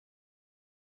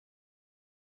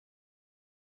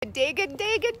Good day, good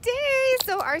day, good day.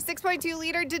 So our 6.2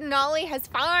 liter Denali has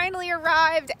finally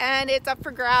arrived and it's up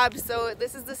for grabs. So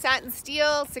this is the satin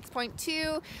steel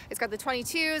 6.2. It's got the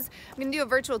 22s. I'm gonna do a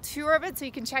virtual tour of it so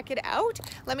you can check it out.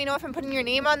 Let me know if I'm putting your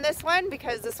name on this one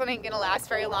because this one ain't gonna last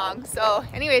very long. So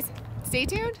anyways, stay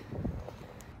tuned.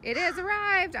 It has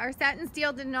arrived, our satin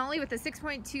steel Denali with a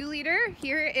 6.2 liter.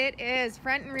 Here it is,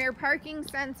 front and rear parking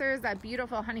sensors, that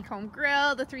beautiful honeycomb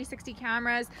grille, the 360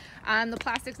 cameras. The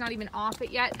plastic's not even off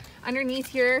it yet. Underneath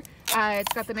here,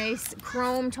 it's got the nice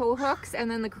chrome tow hooks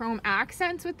and then the chrome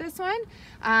accents with this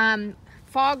one.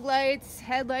 Fog lights,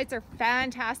 headlights are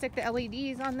fantastic. The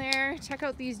LEDs on there. Check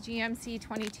out these GMC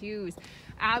 22s.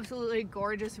 Absolutely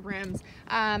gorgeous rims.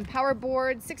 Power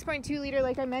board, 6.2 liter,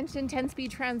 like I mentioned,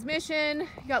 10-speed transmission.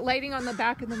 You got lighting on the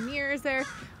back of the mirrors there.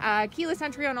 Keyless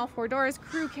entry on all four doors.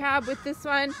 Crew cab with this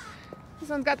one. This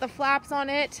one's got the flaps on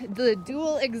it. The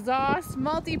dual exhaust,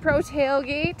 multi-pro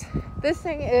tailgate. This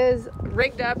thing is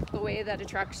rigged up the way that a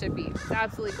truck should be. It's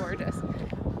absolutely gorgeous.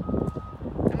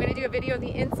 I'm going to do a video of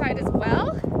the inside as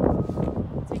well,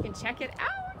 so you can check it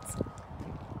out.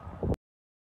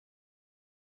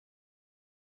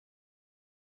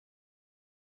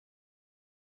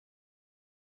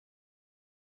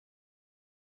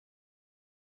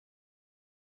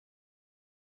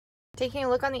 Taking a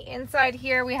look on the inside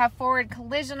here, we have forward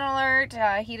collision alert,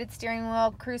 heated steering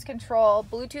wheel, cruise control,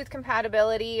 Bluetooth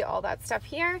compatibility, all that stuff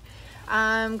here.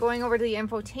 Going over to the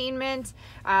infotainment,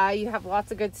 you have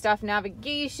lots of good stuff.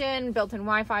 Navigation, built-in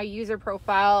Wi-Fi, user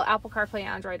profile, Apple CarPlay,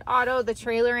 Android Auto, the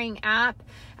trailering app,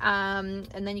 and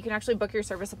then you can actually book your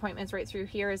service appointments right through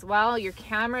here as well. Your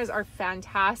cameras are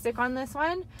fantastic on this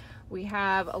one. We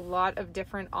have a lot of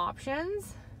different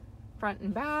options, front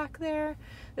and back there.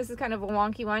 This is kind of a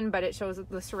wonky one, but it shows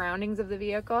the surroundings of the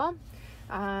vehicle.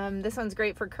 This one's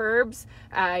great for curbs.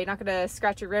 You're not gonna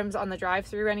scratch your rims on the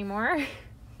drive-through anymore.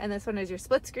 And this one is your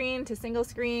split screen to single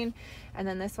screen. And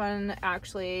then this one,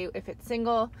 actually, if it's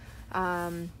single,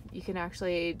 you can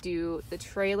actually do the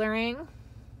trailering,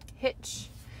 hitch,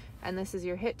 and this is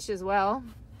your hitch as well.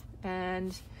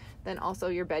 And then also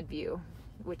your bed view,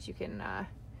 which you can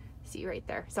see right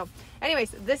there. So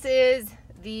anyways, this is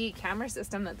the camera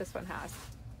system that this one has.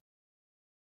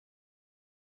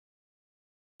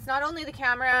 It's not only the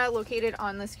camera located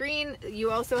on the screen,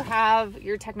 you also have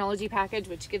your technology package,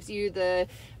 which gives you the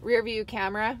rear view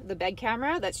camera, the bed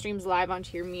camera that streams live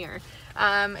onto your mirror.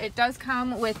 It does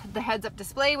come with the heads-up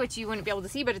display, which you wouldn't be able to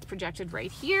see, but it's projected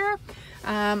right here.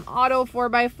 Auto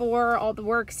 4x4, all the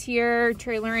works here,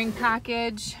 trailering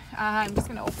package. I'm just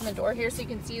gonna open the door here so you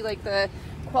can see like the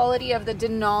quality of the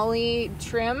Denali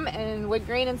trim and wood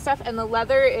grain and stuff, and the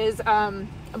leather is a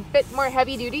bit more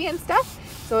heavy duty and stuff.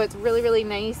 So it's really, really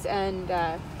nice and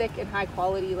thick and high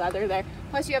quality leather there.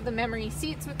 Plus you have the memory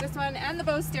seats with this one and the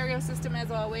Bose stereo system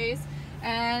as always.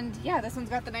 And yeah, this one's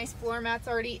got the nice floor mats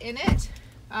already in it.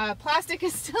 Plastic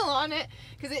is still on it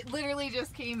because it literally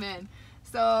just came in.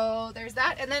 So there's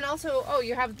that. And then also, oh,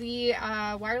 you have the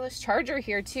wireless charger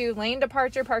here too. Lane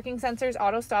departure, parking sensors,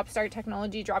 auto stop start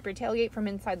technology, drop your tailgate from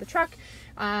inside the truck,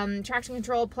 traction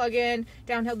control, plug-in,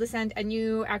 downhill descent, and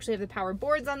you actually have the power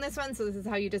boards on this one. So this is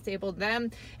how you disabled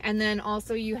them. And then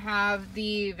also you have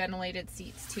the ventilated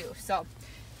seats too. So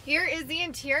here is the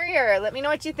interior. Let me know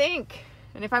what you think.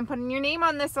 And if I'm putting your name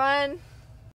on this one.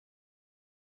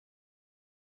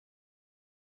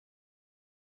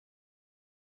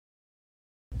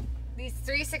 These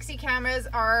 360 cameras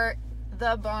are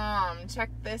the bomb. Check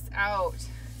this out.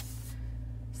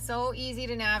 So easy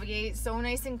to navigate, so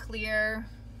nice and clear.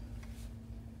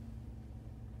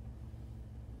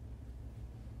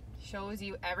 Shows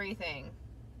you everything.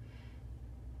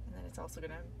 And then it's also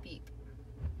gonna beep.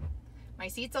 My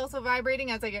seat's also vibrating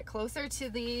as I get closer to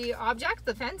the object,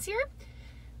 the fence here.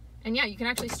 And yeah, you can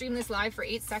actually stream this live for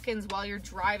 8 seconds while you're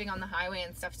driving on the highway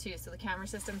and stuff too. So the camera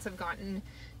systems have gotten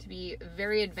to be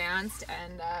very advanced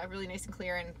and really nice and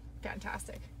clear and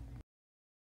fantastic.